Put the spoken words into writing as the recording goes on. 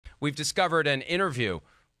we've discovered an interview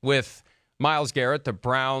with Myles Garrett, the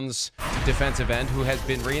Browns defensive end, who has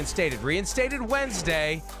been reinstated. Reinstated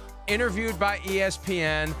Wednesday, interviewed by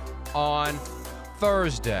ESPN on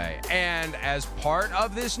Thursday. And as part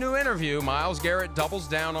of this new interview, Myles Garrett doubles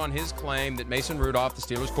down on his claim that Mason Rudolph, the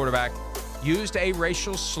Steelers quarterback, used a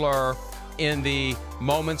racial slur in the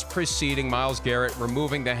moments preceding Myles Garrett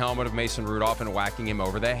removing the helmet of Mason Rudolph and whacking him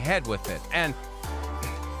over the head with it. And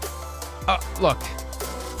look,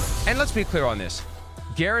 and let's be clear on this.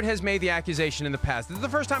 Garrett has made the accusation in the past. This is the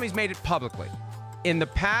first time he's made it publicly. In the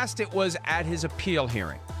past, it was at his appeal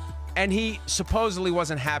hearing, and he supposedly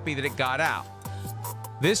wasn't happy that it got out.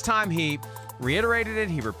 This time, he reiterated it,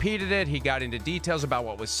 he repeated it, he got into details about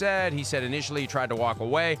what was said. He said initially he tried to walk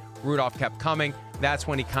away. Rudolph kept coming. That's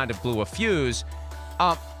when he kind of blew a fuse.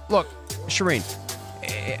 Look, Shireen,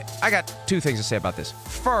 I got two things to say about this.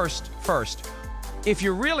 First, if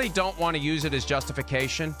you really don't want to use it as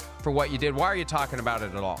justification for what you did, why are you talking about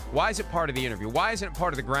it at all? Why is it part of the interview? Why isn't it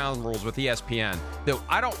part of the ground rules with ESPN? That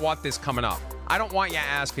I don't want this coming up. I don't want you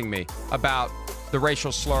asking me about the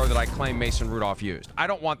racial slur that I claim Mason Rudolph used. I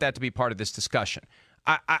don't want that to be part of this discussion.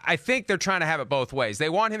 I think they're trying to have it both ways. They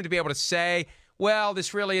want him to be able to say, well,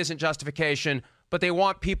 this really isn't justification, but they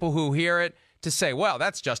want people who hear it to say, well,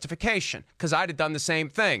 that's justification, because I'd have done the same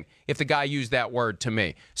thing if the guy used that word to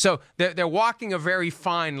me. So they're walking a very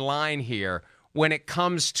fine line here when it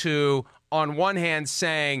comes to, on one hand,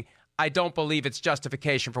 saying, I don't believe it's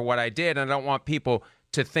justification for what I did, and I don't want people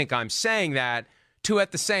to think I'm saying that, to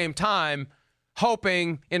at the same time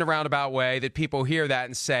hoping in a roundabout way that people hear that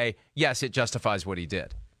and say, yes, it justifies what he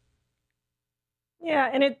did. Yeah,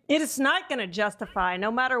 and it is not going to justify,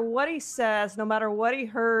 no matter what he says, no matter what he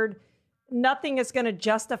heard, nothing is going to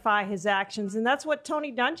justify his actions. And that's what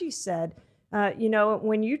Tony Dungy said.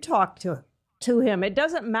 When you talk to him, it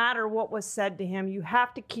doesn't matter what was said to him. You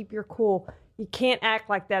have to keep your cool. You can't act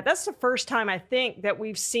like that. That's the first time, I think, that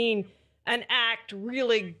we've seen an act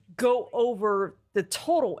really go over the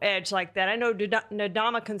total edge like that. I know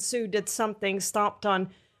Ndamukong Suh did something, stomped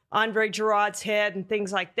on Andre Gerard's head and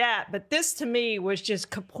things like that. But this, to me, was just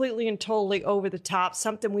completely and totally over the top,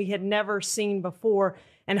 something we had never seen before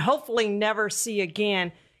and hopefully never see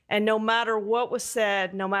again. And no matter what was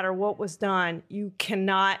said, no matter what was done, you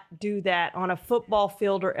cannot do that on a football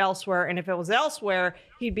field or elsewhere. And if it was elsewhere,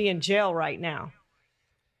 he'd be in jail right now.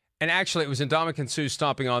 And actually, it was Ndamukong Suh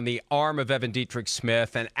stomping on the arm of Evan Dietrich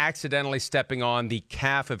Smith and accidentally stepping on the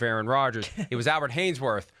calf of Aaron Rodgers. It was Albert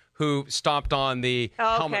Hainsworth who stomped on the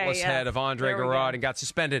helmetless head of Andre Gerard and got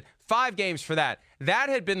suspended 5 games for that. That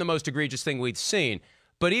had been the most egregious thing we'd seen.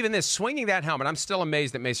 But even this, swinging that helmet, I'm still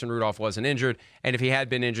amazed that Mason Rudolph wasn't injured. And if he had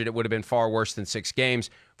been injured, it would have been far worse than 6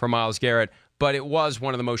 games for Myles Garrett. But it was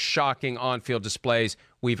one of the most shocking on-field displays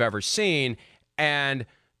we've ever seen. And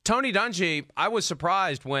Tony Dungy, I was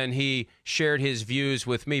surprised when he shared his views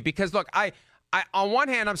with me. Because, look, I on one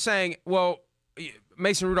hand, I'm saying, well,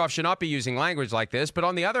 Mason Rudolph should not be using language like this. But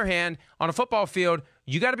on the other hand, on a football field,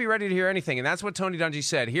 you got to be ready to hear anything. And that's what Tony Dungy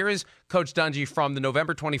said. Here is Coach Dungy from the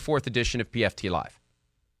November 24th edition of PFT Live.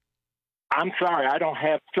 I'm sorry, I don't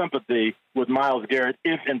have sympathy with Myles Garrett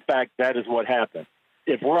if, in fact, that is what happened.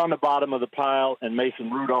 If we're on the bottom of the pile and Mason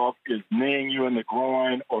Rudolph is kneeing you in the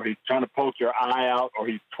groin or he's trying to poke your eye out or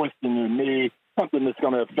he's twisting your knee, something that's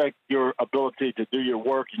going to affect your ability to do your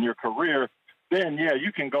work and your career, then, yeah,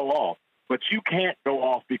 you can go off. But you can't go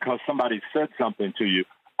off because somebody said something to you.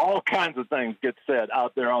 All kinds of things get said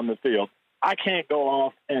out there on the field. I can't go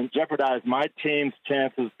off and jeopardize my team's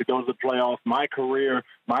chances to go to the playoffs, my career,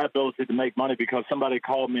 my ability to make money because somebody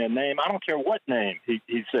called me a name. I don't care what name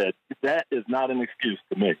he said. That is not an excuse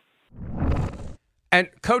to me. And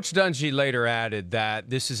Coach Dungy later added that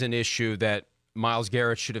this is an issue that Myles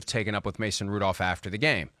Garrett should have taken up with Mason Rudolph after the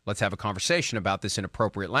game. Let's have a conversation about this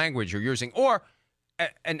inappropriate language you're using. Or,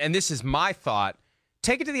 and this is my thought,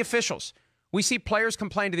 take it to the officials. We see players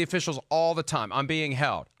complain to the officials all the time. I'm being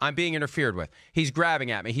held. I'm being interfered with. He's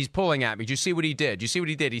grabbing at me. He's pulling at me. Did you see what he did? Did you see what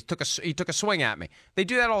he did? He took a swing at me. They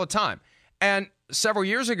do that all the time. And several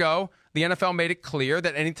years ago, the NFL made it clear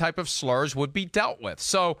that any type of slurs would be dealt with.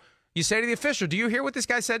 So you say to the official, do you hear what this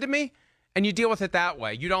guy said to me? And you deal with it that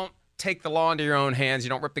way. You don't take the law into your own hands. You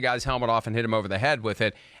don't rip the guy's helmet off and hit him over the head with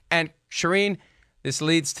it. And Shireen, this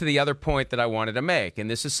leads to the other point that I wanted to make, and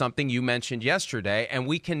this is something you mentioned yesterday, and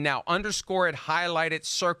we can now underscore it, highlight it,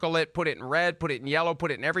 circle it, put it in red, put it in yellow,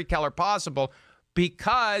 put it in every color possible,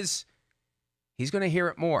 because he's going to hear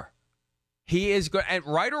it more. He is going, and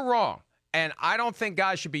right or wrong, and I don't think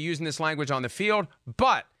guys should be using this language on the field,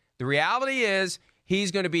 but the reality is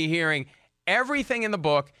he's going to be hearing Everything in the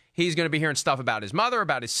book, he's going to be hearing stuff about his mother,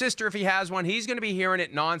 about his sister if he has one. He's going to be hearing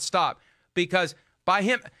it nonstop because by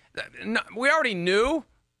him, we already knew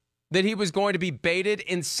that he was going to be baited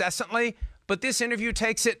incessantly, but this interview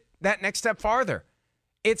takes it that next step farther.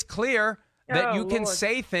 It's clear that you can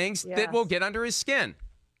say things that will get under his skin.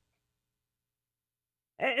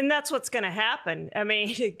 And that's what's going to happen. I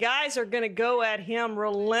mean, guys are going to go at him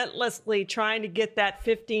relentlessly trying to get that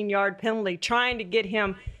 15-yard penalty, trying to get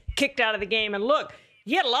him kicked out of the game. And look,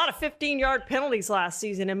 he had a lot of 15-yard penalties last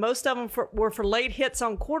season, and most of them were for late hits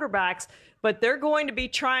on quarterbacks, but they're going to be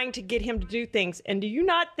trying to get him to do things. And do you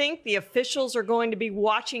not think the officials are going to be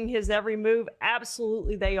watching his every move?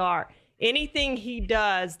 Absolutely they are. Anything he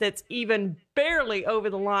does that's even barely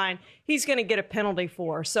over the line, he's going to get a penalty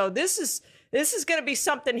for. So this is going to be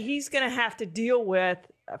something he's going to have to deal with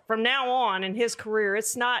from now on in his career.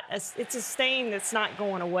 It's a stain that's not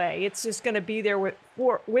going away. It's just going to be there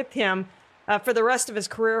with him for the rest of his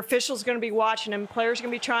career. Officials are going to be watching him. Players are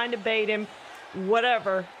going to be trying to bait him.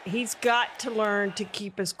 Whatever. He's got to learn to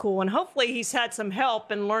keep his cool. And hopefully he's had some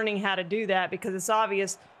help in learning how to do that because it's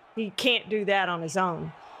obvious he can't do that on his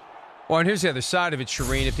own. Well, and here's the other side of it,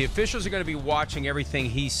 Shireen. If the officials are going to be watching everything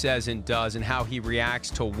he says and does and how he reacts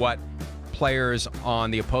to what players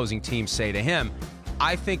on the opposing team say to him,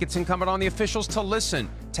 I think it's incumbent on the officials to listen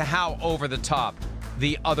to how over the top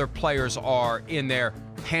the other players are in their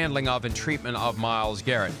handling of and treatment of Myles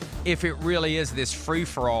Garrett. If it really is this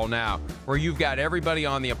free-for-all now where you've got everybody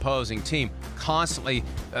on the opposing team constantly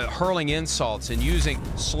hurling insults and using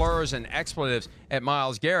slurs and expletives at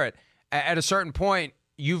Myles Garrett, at a certain point,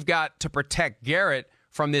 you've got to protect Garrett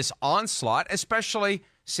from this onslaught, especially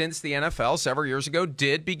since the NFL several years ago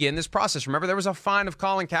did begin this process. Remember, there was a fine of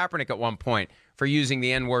Colin Kaepernick at one point for using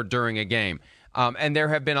the N-word during a game. And there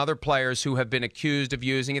have been other players who have been accused of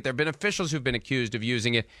using it. There have been officials who've been accused of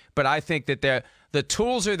using it. But I think that the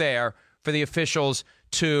tools are there for the officials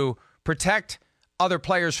to protect other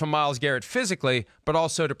players from Myles Garrett physically, but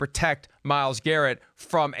also to protect Myles Garrett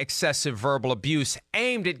from excessive verbal abuse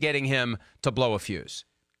aimed at getting him to blow a fuse.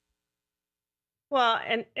 Well,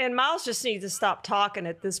 and Myles just needs to stop talking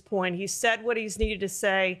at this point. He said what he's needed to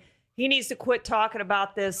say. He needs to quit talking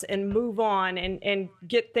about this and move on and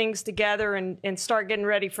get things together and start getting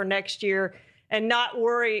ready for next year and not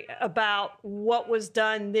worry about what was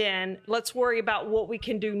done then. Let's worry about what we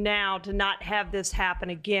can do now to not have this happen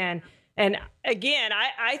again. And again,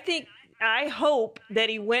 I hope that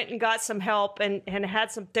he went and got some help and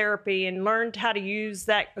had some therapy and learned how to use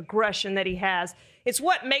that aggression that he has. It's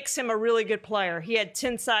what makes him a really good player. He had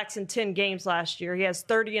 10 sacks in 10 games last year. He has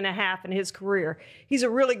 30.5 in his career. He's a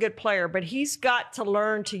really good player, but he's got to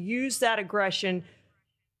learn to use that aggression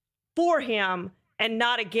for him and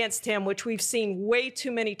not against him, which we've seen way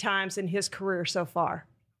too many times in his career so far.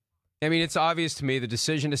 I mean, it's obvious to me the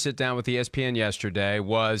decision to sit down with ESPN yesterday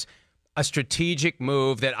was a strategic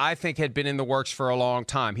move that I think had been in the works for a long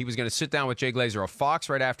time. He was going to sit down with Jay Glazer of Fox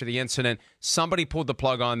right after the incident. Somebody pulled the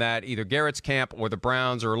plug on that, either Garrett's camp or the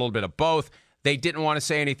Browns or a little bit of both. They didn't want to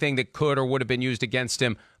say anything that could or would have been used against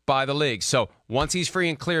him by the league. So once he's free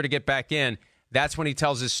and clear to get back in, that's when he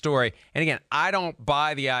tells his story. And again, I don't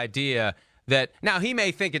buy the idea that now he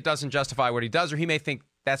may think it doesn't justify what he does, or he may think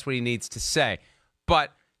that's what he needs to say.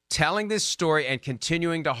 But telling this story and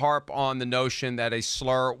continuing to harp on the notion that a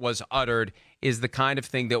slur was uttered is the kind of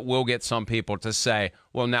thing that will get some people to say,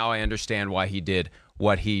 well, now I understand why he did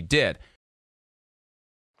what he did.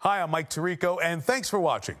 Hi, I'm Mike Tirico, and thanks for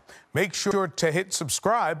watching. Make sure to hit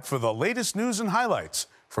subscribe for the latest news and highlights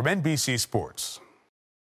from NBC Sports.